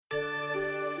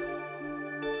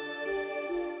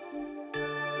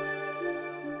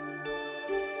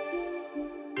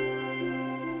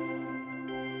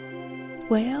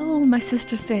Well, my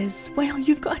sister says, well,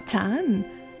 you've got a tan.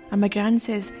 And my gran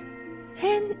says,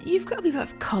 Hen, you've got a wee bit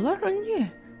of colour on you.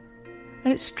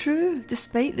 And it's true,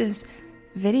 despite this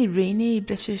very rainy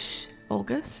British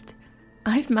August,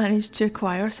 I've managed to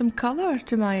acquire some colour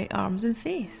to my arms and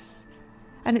face.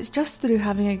 And it's just through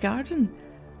having a garden.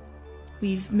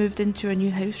 We've moved into a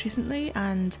new house recently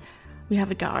and we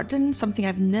have a garden, something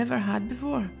I've never had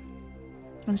before.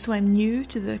 And so I'm new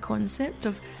to the concept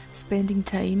of spending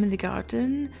time in the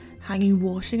garden, hanging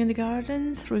washing in the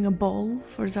garden, throwing a ball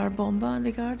for Tsar Bomba in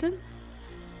the garden.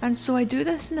 And so I do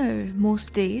this now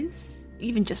most days,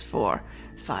 even just for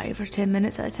 5 or 10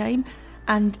 minutes at a time.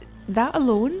 And that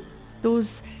alone,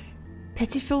 those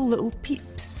pitiful little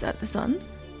peeps at the sun,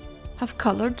 have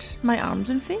coloured my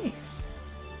arms and face.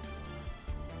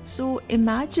 So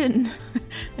imagine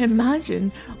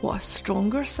what a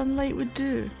stronger sunlight would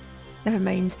do. Never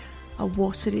mind a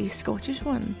watery Scottish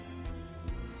one.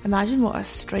 Imagine what a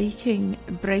striking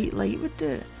bright light would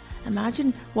do.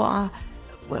 Imagine what a,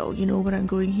 well, you know where I'm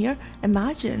going here.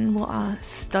 Imagine what a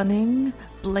stunning,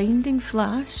 blinding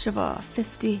flash of a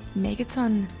 50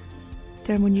 megaton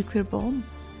thermonuclear bomb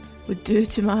would do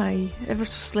to my ever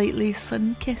so slightly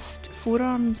sun-kissed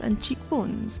forearms and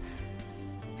cheekbones.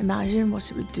 Imagine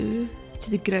what it would do to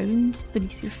the ground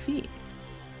beneath your feet.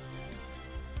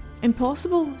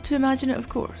 Impossible to imagine it, of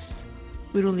course.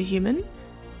 We're only human,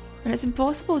 and it's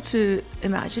impossible to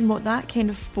imagine what that kind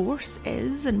of force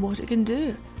is and what it can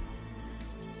do.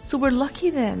 So we're lucky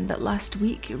then that last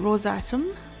week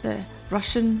Rosatom, the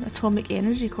Russian Atomic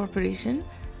Energy Corporation,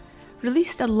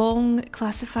 released a long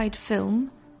classified film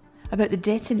about the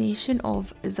detonation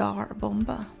of Tsar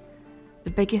Bomba, the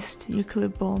biggest nuclear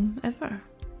bomb ever.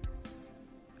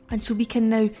 And so we can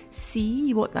now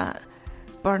see what that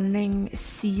burning,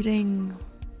 searing,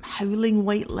 howling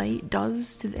white light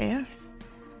does to the earth.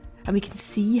 And we can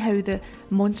see how the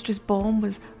monstrous bomb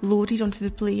was loaded onto the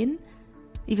plane,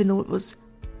 even though it was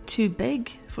too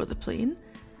big for the plane.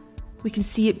 We can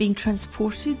see it being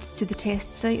transported to the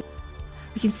test site.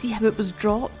 We can see how it was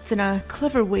dropped in a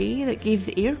clever way that gave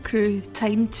the aircrew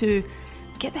time to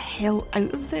get the hell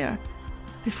out of there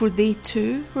before they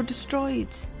too were destroyed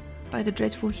by the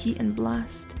dreadful heat and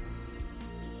blast.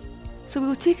 So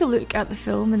we'll take a look at the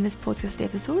film in this podcast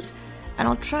episode, and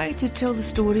I'll try to tell the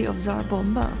story of Tsar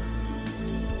Bomba.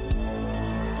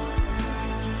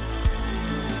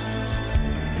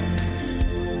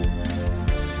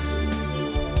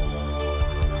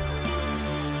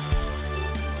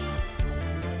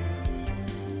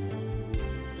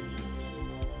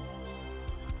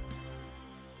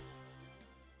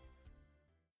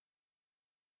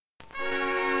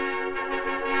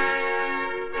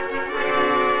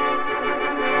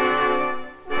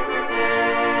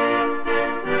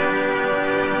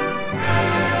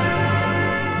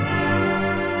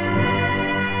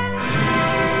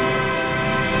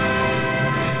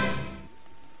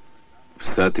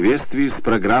 В соответствии с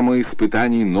программой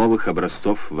испытаний новых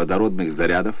образцов водородных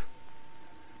зарядов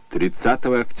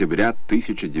 30 октября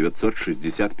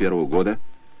 1961 года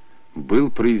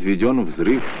был произведен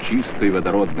взрыв чистой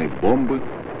водородной бомбы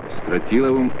с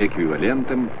тротиловым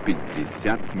эквивалентом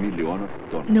 50 миллионов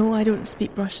тонн. No, I don't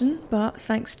speak Russian, but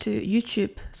thanks to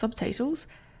YouTube subtitles,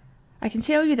 I can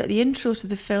tell you that the intro to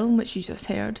the film, which you just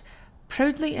heard,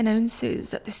 proudly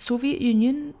announces that the Soviet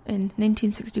Union in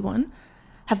 1961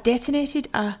 have detonated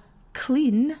a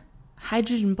clean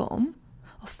hydrogen bomb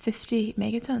of 50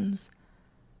 megatons.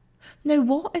 Now,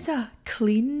 what is a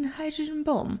clean hydrogen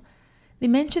bomb? They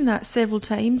mention that several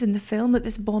times in the film, that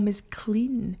this bomb is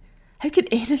clean. How could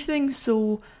anything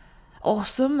so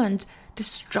awesome and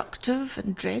destructive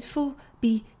and dreadful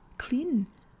be clean?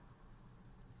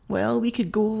 Well, we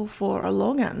could go for a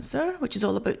long answer, which is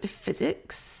all about the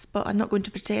physics, but I'm not going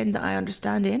to pretend that I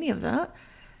understand any of that.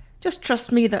 Just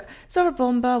trust me that Tsar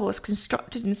Bomba was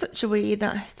constructed in such a way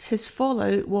that his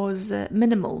fallout was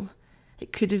minimal.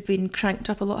 It could have been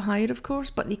cranked up a lot higher, of course,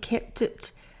 but they kept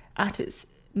it at its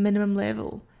minimum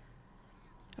level.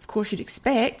 Of course, you'd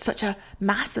expect such a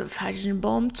massive hydrogen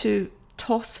bomb to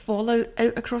toss fallout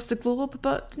out across the globe,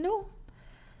 but no.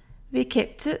 They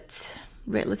kept it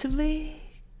relatively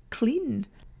clean.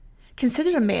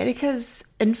 Consider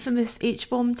America's infamous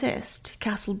H-bomb test,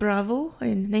 Castle Bravo,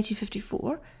 in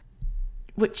 1954,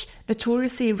 which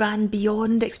notoriously ran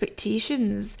beyond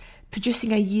expectations,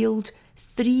 producing a yield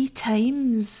 3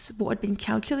 times what had been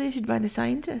calculated by the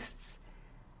scientists.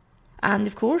 And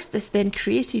of course, this then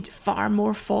created far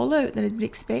more fallout than had been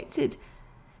expected,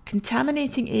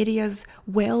 contaminating areas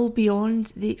well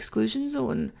beyond the exclusion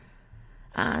zone,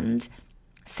 and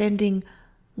sending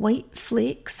white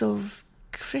flakes of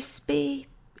crispy,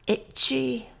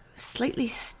 itchy, slightly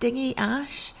stingy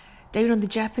ash down on the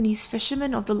Japanese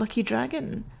fishermen of the Lucky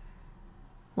Dragon.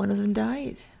 One of them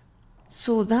died.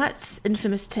 So that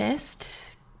infamous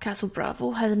test, Castle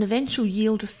Bravo, had an eventual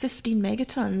yield of 15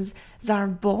 megatons. Tsar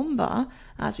Bomba,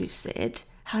 as we've said,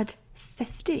 had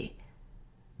 50.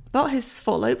 But his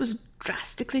fallout was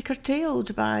drastically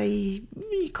curtailed by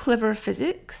clever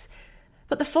physics.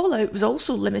 But the fallout was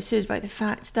also limited by the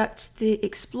fact that the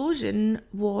explosion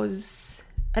was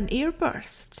an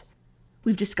airburst.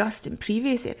 We've discussed in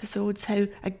previous episodes how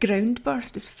a ground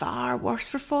burst is far worse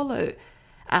for fallout,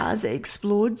 as it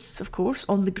explodes, of course,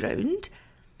 on the ground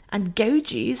and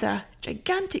gouges a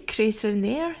gigantic crater in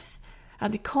the earth,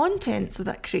 and the contents of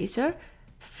that crater,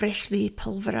 freshly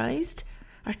pulverised,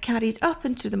 are carried up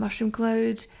into the mushroom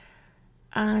cloud,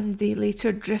 and they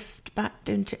later drift back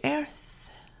down to earth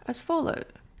as fallout.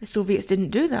 The Soviets didn't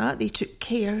do that. They took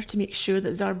care to make sure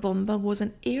that Tsar Bomba was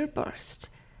an airburst.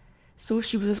 So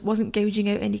she wasn't gouging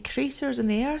out any craters in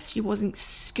the earth. She wasn't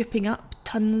scooping up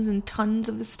tons and tons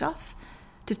of the stuff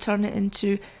to turn it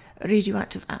into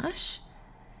radioactive ash.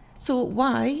 So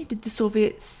why did the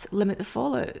Soviets limit the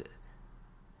fallout?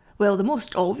 Well, the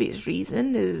most obvious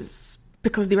reason is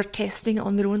because they were testing it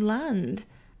on their own land.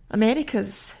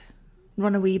 America's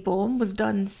runaway bomb was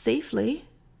done safely,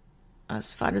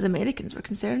 as far as Americans were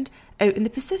concerned, out in the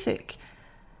Pacific.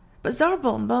 But Tsar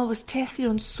Bomba was tested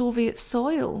on Soviet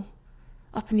soil,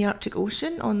 up in the Arctic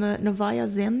Ocean on the Novaya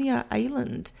Zemlya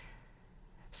island.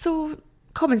 So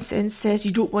common sense says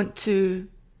you don't want to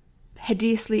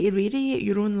hideously irradiate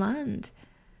your own land.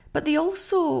 But they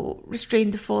also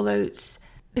restrained the fallout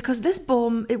because this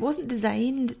bomb, it wasn't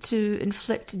designed to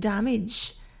inflict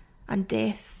damage and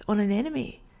death on an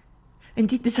enemy.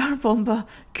 Indeed, the Tsar Bomba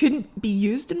couldn't be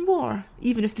used in war,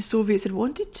 even if the Soviets had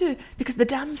wanted to, because the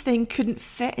damn thing couldn't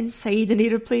fit inside an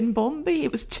aeroplane bomb bay.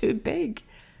 It was too big.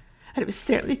 And it was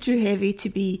certainly too heavy to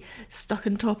be stuck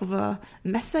on top of a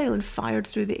missile and fired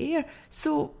through the air.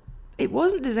 So it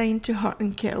wasn't designed to hurt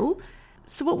and kill.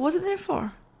 So what was it there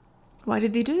for? Why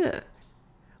did they do it?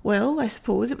 Well, I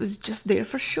suppose it was just there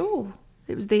for show.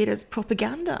 It was there as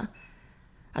propaganda,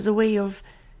 as a way of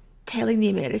telling the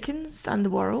Americans and the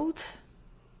world,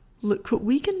 look what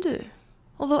we can do.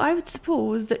 Although I would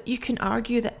suppose that you can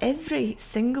argue that every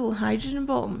single hydrogen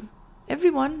bomb,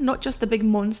 everyone, not just the big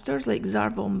monsters like Tsar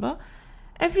Bomba,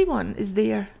 everyone is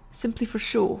there simply for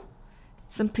show,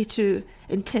 simply to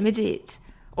intimidate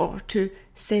or to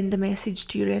send a message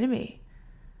to your enemy.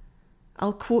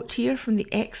 I'll quote here from the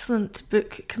excellent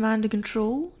book Command and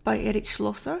Control by Eric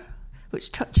Schlosser,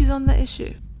 which touches on that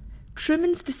issue.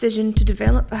 Truman's decision to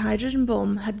develop a hydrogen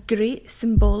bomb had great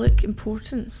symbolic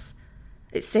importance.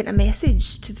 It sent a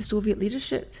message to the Soviet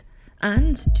leadership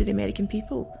and to the American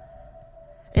people.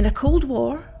 In a Cold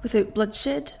War without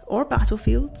bloodshed or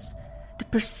battlefields, the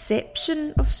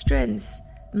perception of strength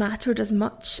mattered as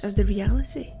much as the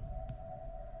reality.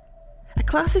 A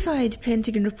classified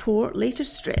Pentagon report later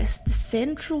stressed the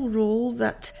central role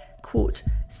that, quote,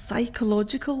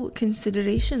 psychological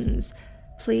considerations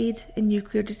played in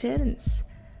nuclear deterrence.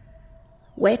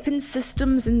 Weapons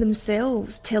systems in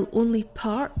themselves tell only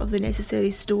part of the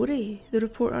necessary story, the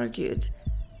report argued.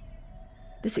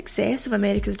 The success of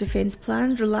America's defence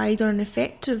plans relied on an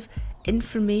effective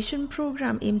information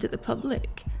programme aimed at the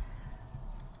public.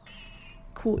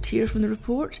 Quote here from the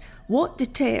report, "What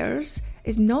deters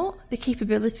is not the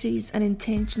capabilities and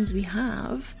intentions we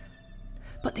have,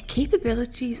 but the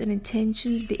capabilities and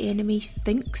intentions the enemy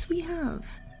thinks we have.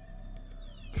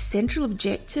 The central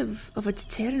objective of a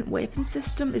deterrent weapon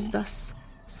system is thus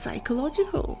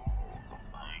psychological.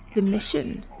 The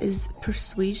mission is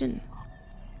persuasion."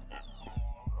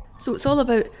 So it's all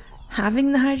about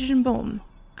having the hydrogen bomb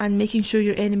and making sure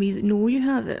your enemies know you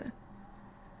have it.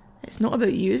 It's not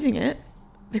about using it,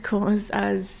 because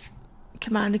as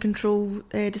Command and Control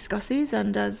discusses,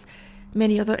 and as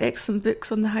many other excellent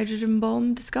books on the hydrogen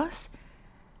bomb discuss,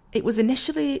 it was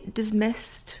initially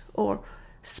dismissed or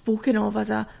spoken of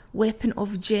as a weapon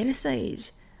of genocide.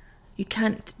 You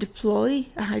can't deploy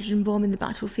a hydrogen bomb in the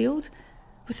battlefield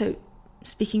without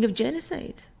speaking of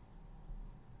genocide.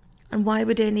 And why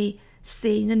would any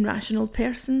sane and rational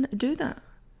person do that?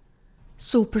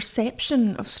 So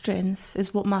perception of strength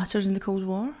is what matters in the Cold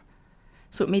War.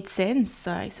 So it made sense,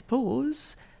 I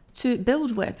suppose, to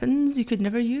build weapons you could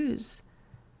never use.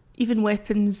 Even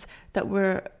weapons that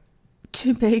were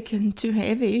too big and too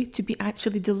heavy to be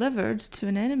actually delivered to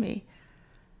an enemy.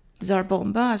 The Tsar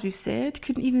Bomba, as we've said,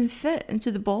 couldn't even fit into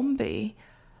the bomb bay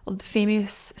of the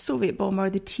famous Soviet bomber,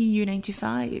 the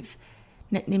Tu-95,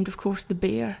 nicknamed, of course, the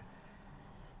Bear.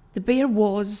 The Bear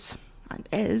was, and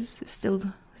is,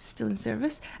 still in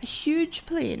service, a huge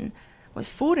plane with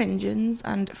 4 engines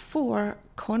and 4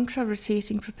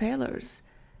 contra-rotating propellers.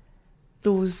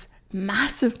 Those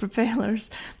massive propellers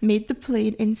made the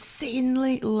plane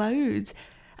insanely loud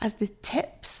as the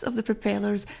tips of the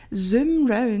propellers zoom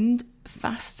round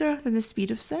faster than the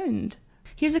speed of sound.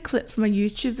 Here's a clip from a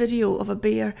YouTube video of a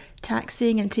bear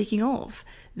taxiing and taking off.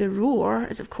 The roar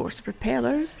is of course the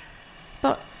propellers,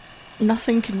 but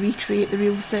nothing can recreate the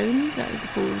real sound. I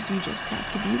suppose you just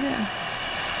have to be there.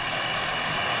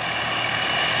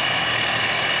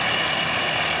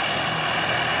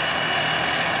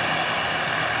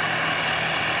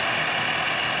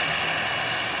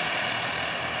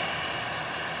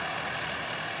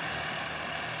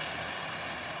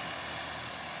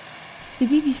 The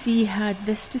BBC had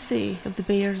this to say of the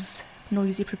bear's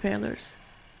noisy propellers.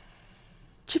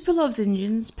 Tupolov's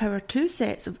engines power 2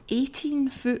 sets of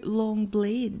 18-foot-long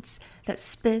blades that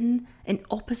spin in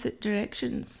opposite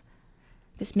directions.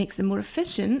 This makes them more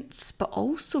efficient, but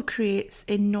also creates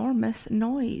enormous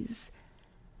noise.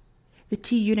 The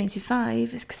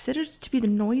Tu-95 is considered to be the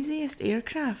noisiest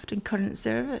aircraft in current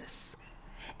service.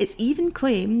 It's even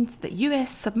claimed that US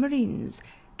submarines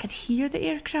can hear the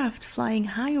aircraft flying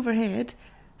high overhead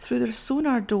through their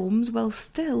sonar domes while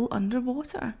still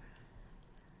underwater.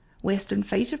 Western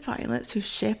fighter pilots who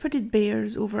shepherded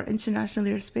bears over international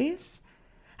airspace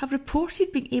have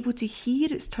reported being able to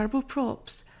hear its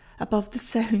turboprops above the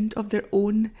sound of their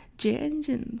own jet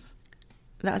engines.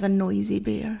 That is a noisy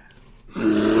bear.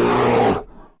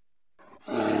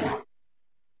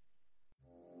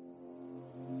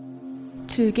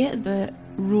 To get the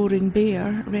roaring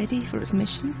bear ready for its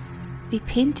mission, they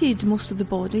painted most of the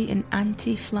body in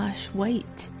anti-flash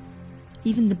white,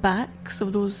 even the backs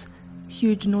of those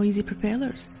huge noisy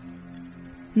propellers.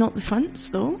 Not the fronts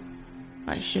though.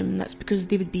 I assume that's because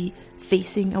they would be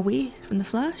facing away from the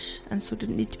flash and so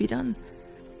didn't need to be done.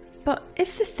 But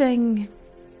if the thing,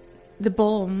 the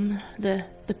bomb, the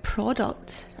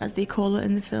product as they call it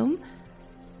in the film,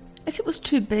 if it was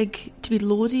too big to be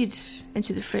loaded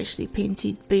into the freshly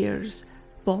painted bear's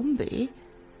bomb bay,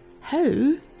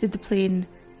 how did the plane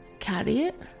carry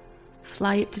it,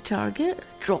 fly it to target,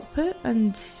 drop it,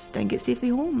 and then get safely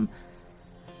home?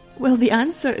 Well, the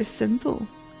answer is simple.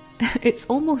 It's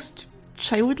almost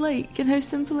childlike in how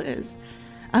simple it is.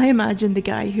 I imagine the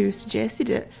guy who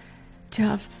suggested it to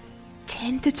have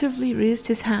tentatively raised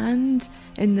his hand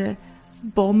in the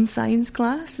bomb science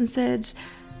class and said,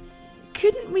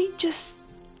 couldn't we just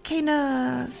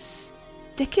kinda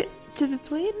stick it to the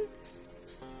plane?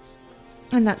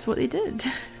 And that's what they did.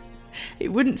 It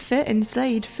wouldn't fit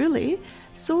inside fully,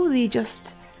 so they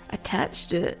just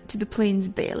attached it to the plane's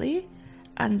belly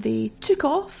and they took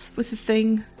off with the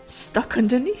thing stuck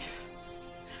underneath.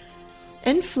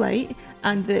 In flight,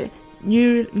 and the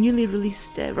newly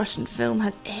released Russian film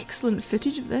has excellent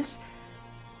footage of this,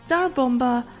 Tsar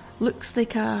Bomba looks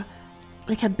like a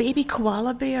baby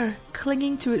koala bear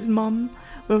clinging to its mum,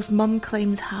 whilst mum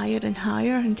climbs higher and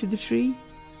higher into the tree.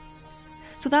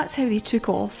 So that's how they took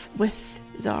off with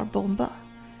Tsar Bomba.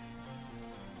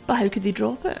 But how could they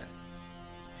drop it?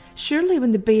 Surely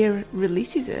when the bear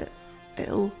releases it,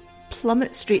 it'll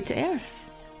plummet straight to earth.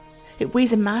 It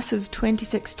weighs a massive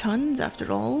 26 tons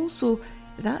after all, so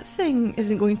that thing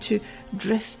isn't going to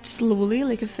drift slowly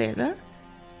like a feather.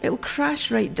 It'll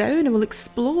crash right down and will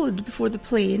explode before the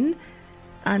plane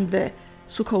and the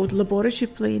so-called laboratory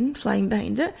plane flying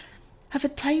behind it have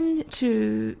had time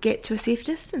to get to a safe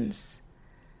distance.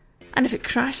 And if it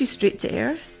crashes straight to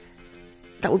earth,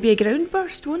 that will be a ground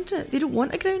burst, won't it? They don't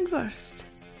want a ground burst.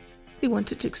 They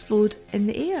want it to explode in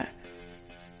the air.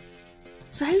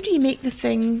 So how do you make the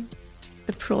thing,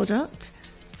 the product,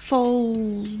 fall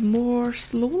more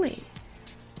slowly?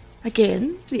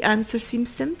 Again, the answer seems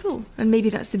simple, and maybe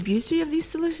that's the beauty of these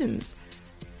solutions.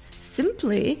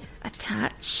 Simply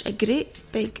attach a great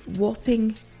big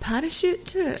whopping parachute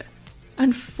to it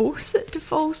and force it to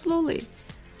fall slowly.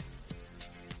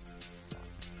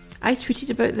 I tweeted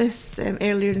about this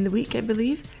earlier in the week, I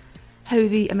believe, how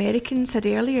the Americans had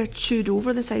earlier chewed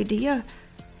over this idea.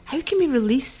 How can we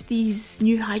release these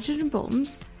new hydrogen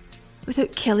bombs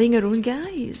without killing our own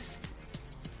guys?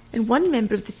 And one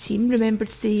member of the team remembered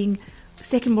seeing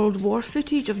Second World War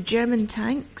footage of German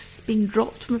tanks being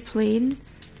dropped from a plane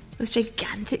with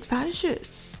gigantic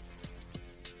parachutes.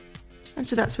 And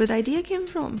so that's where the idea came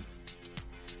from.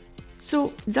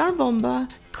 So Tsar Bomba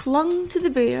clung to the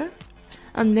bear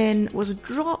and then was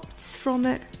dropped from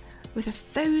it with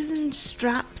 1,000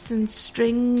 straps and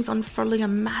strings unfurling a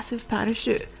massive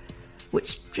parachute,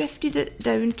 which drifted it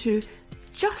down to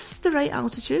just the right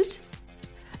altitude,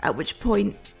 at which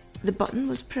point the button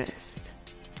was pressed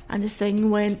and the thing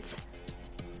went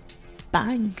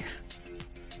bang.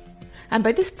 And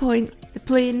by this point, the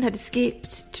plane had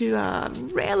escaped to a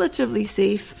relatively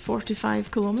safe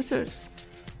 45 kilometres.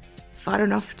 Far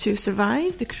enough to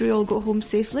survive, the crew all got home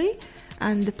safely,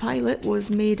 and the pilot was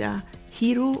made a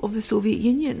hero of the Soviet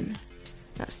Union.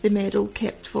 That's the medal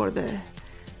kept for the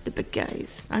big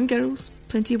guys and girls.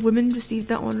 Plenty of women received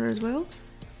that honour as well.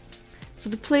 So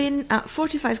the plane at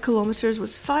 45 kilometres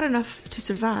was far enough to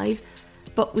survive,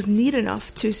 but was near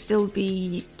enough to still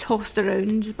be tossed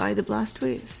around by the blast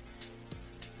wave.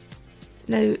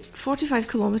 Now, 45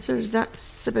 kilometres,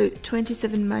 that's about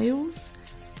 27 miles.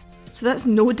 So that's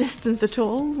no distance at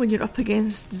all when you're up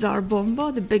against Tsar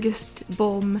Bomba, the biggest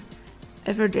bomb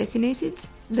ever detonated.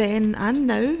 Then and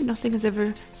now, nothing has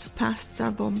ever surpassed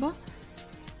Tsar Bomba.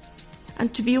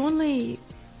 And to be only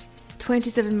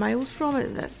 27 miles from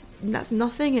it, that's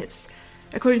nothing. It's,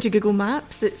 according to Google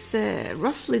Maps, it's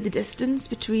roughly the distance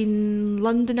between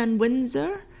London and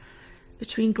Windsor,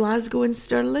 between Glasgow and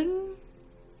Stirling,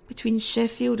 between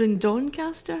Sheffield and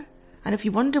Doncaster. And if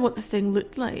you wonder what the thing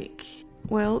looked like,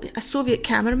 well, a Soviet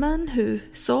cameraman who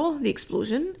saw the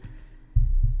explosion,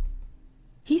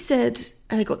 he said,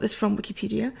 and I got this from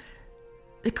Wikipedia,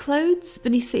 the clouds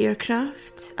beneath the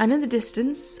aircraft and in the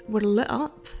distance were lit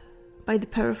up by the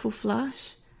powerful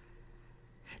flash.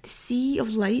 The sea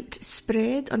of light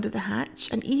spread under the hatch,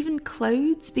 and even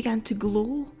clouds began to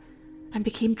glow and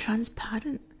became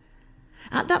transparent.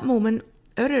 At that moment,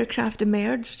 our aircraft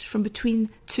emerged from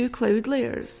between two cloud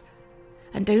layers,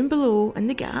 and down below, in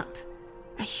the gap,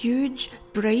 a huge,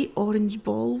 bright orange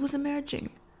ball was emerging.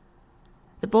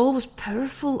 The ball was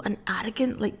powerful and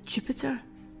arrogant like Jupiter.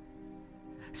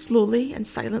 Slowly and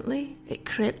silently, it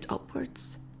crept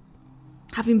upwards.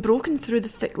 Having broken through the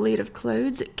thick layer of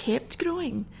clouds, it kept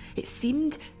growing. It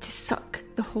seemed to suck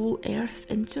the whole earth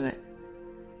into it.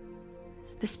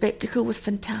 The spectacle was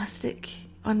fantastic,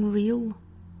 unreal,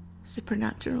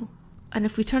 supernatural. And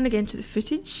if we turn again to the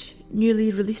footage,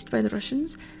 newly released by the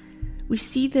Russians, we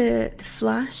see the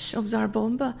flash of Tsar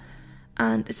Bomba.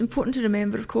 And it's important to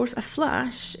remember, of course, a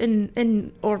flash,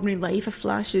 in ordinary life, a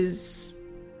flash is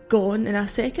gone in a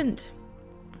second.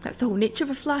 That's the whole nature of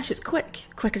a flash. It's quick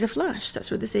as a flash.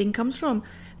 That's where the saying comes from.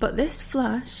 But this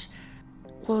flash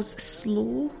was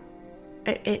slow.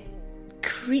 It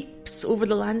creeps over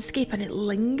the landscape and it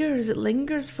lingers. It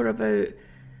lingers for about,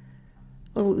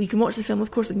 well, you can watch the film,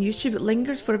 of course, on YouTube. It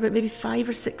lingers for about maybe 5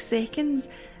 or 6 seconds,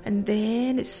 and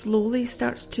then it slowly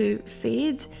starts to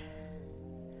fade.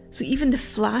 So even the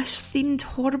flash seemed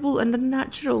horrible and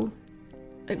unnatural.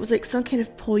 It was like some kind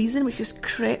of poison which just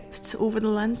crept over the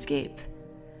landscape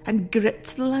and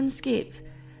gripped the landscape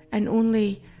and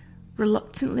only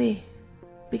reluctantly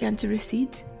began to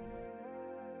recede.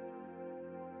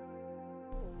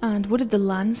 And what did the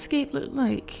landscape look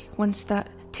like once that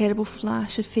terrible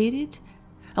flash had faded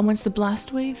and once the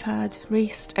blast wave had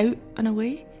raced out and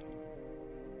away?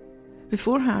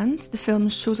 Beforehand, the film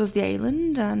shows us the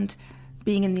island, and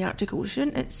being in the Arctic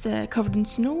Ocean, it's covered in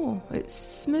snow. It's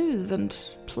smooth and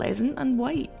pleasant and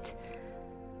white.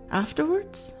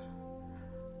 Afterwards,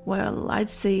 well, I'd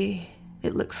say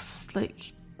it looks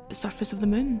like the surface of the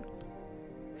moon.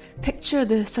 Picture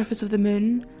the surface of the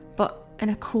moon, but in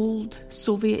a cold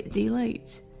Soviet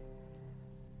daylight.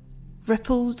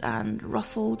 Rippled and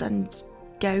ruffled and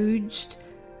gouged,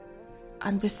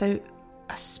 and without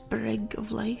a sprig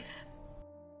of life.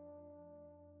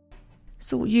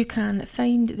 So you can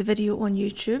find the video on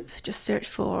YouTube. Just search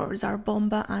for Tsar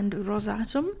Bomba and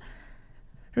Rosatom.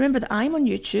 Remember that I'm on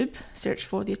YouTube. Search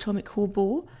for The Atomic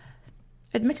Hobo.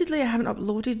 Admittedly, I haven't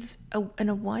uploaded in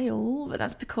a while, but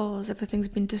that's because everything's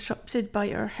been disrupted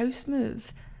by our house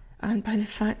move and by the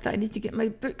fact that I need to get my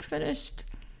book finished.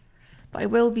 But I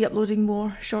will be uploading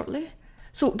more shortly.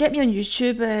 So get me on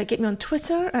YouTube, get me on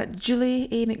Twitter at Julie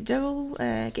A.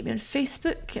 McDowell, get me on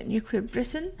Facebook at Nuclear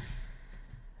Britain.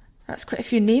 That's quite a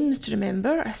few names to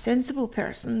remember. A sensible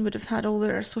person would have had all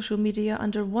their social media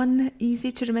under one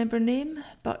easy to remember name,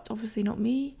 but obviously not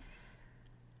me.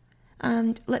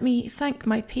 And let me thank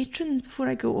my patrons before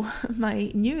I go.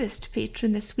 My newest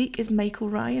patron this week is Michael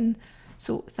Ryan.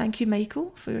 So thank you,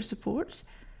 Michael, for your support.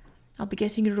 I'll be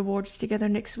getting your rewards together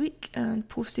next week and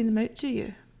posting them out to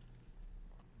you.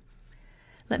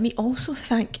 Let me also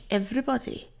thank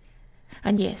everybody,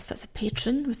 and yes, that's a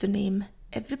patron with the name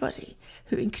Everybody,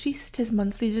 who increased his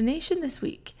monthly donation this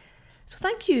week. So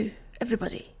thank you,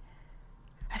 everybody.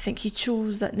 I think he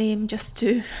chose that name just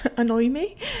to annoy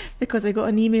me, because I got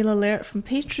an email alert from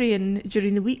Patreon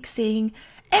during the week saying,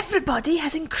 everybody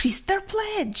has increased their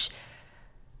pledge.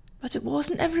 But it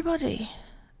wasn't everybody.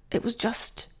 It was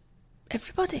just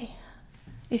everybody.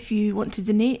 If you want to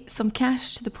donate some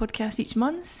cash to the podcast each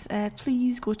month,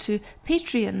 please go to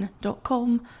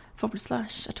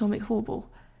patreon.com/Atomic Hobo.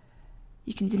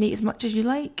 You can donate as much as you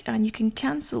like, and you can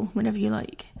cancel whenever you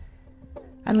like.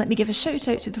 And let me give a shout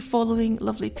out to the following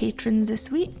lovely patrons this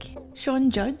week: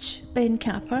 Sean Judge, Ben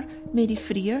Capper, Mary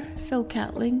Freer, Phil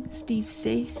Catling, Steve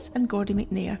Sace, and Gordy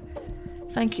McNair.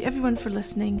 Thank you everyone for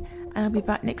listening, and I'll be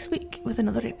back next week with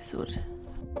another episode.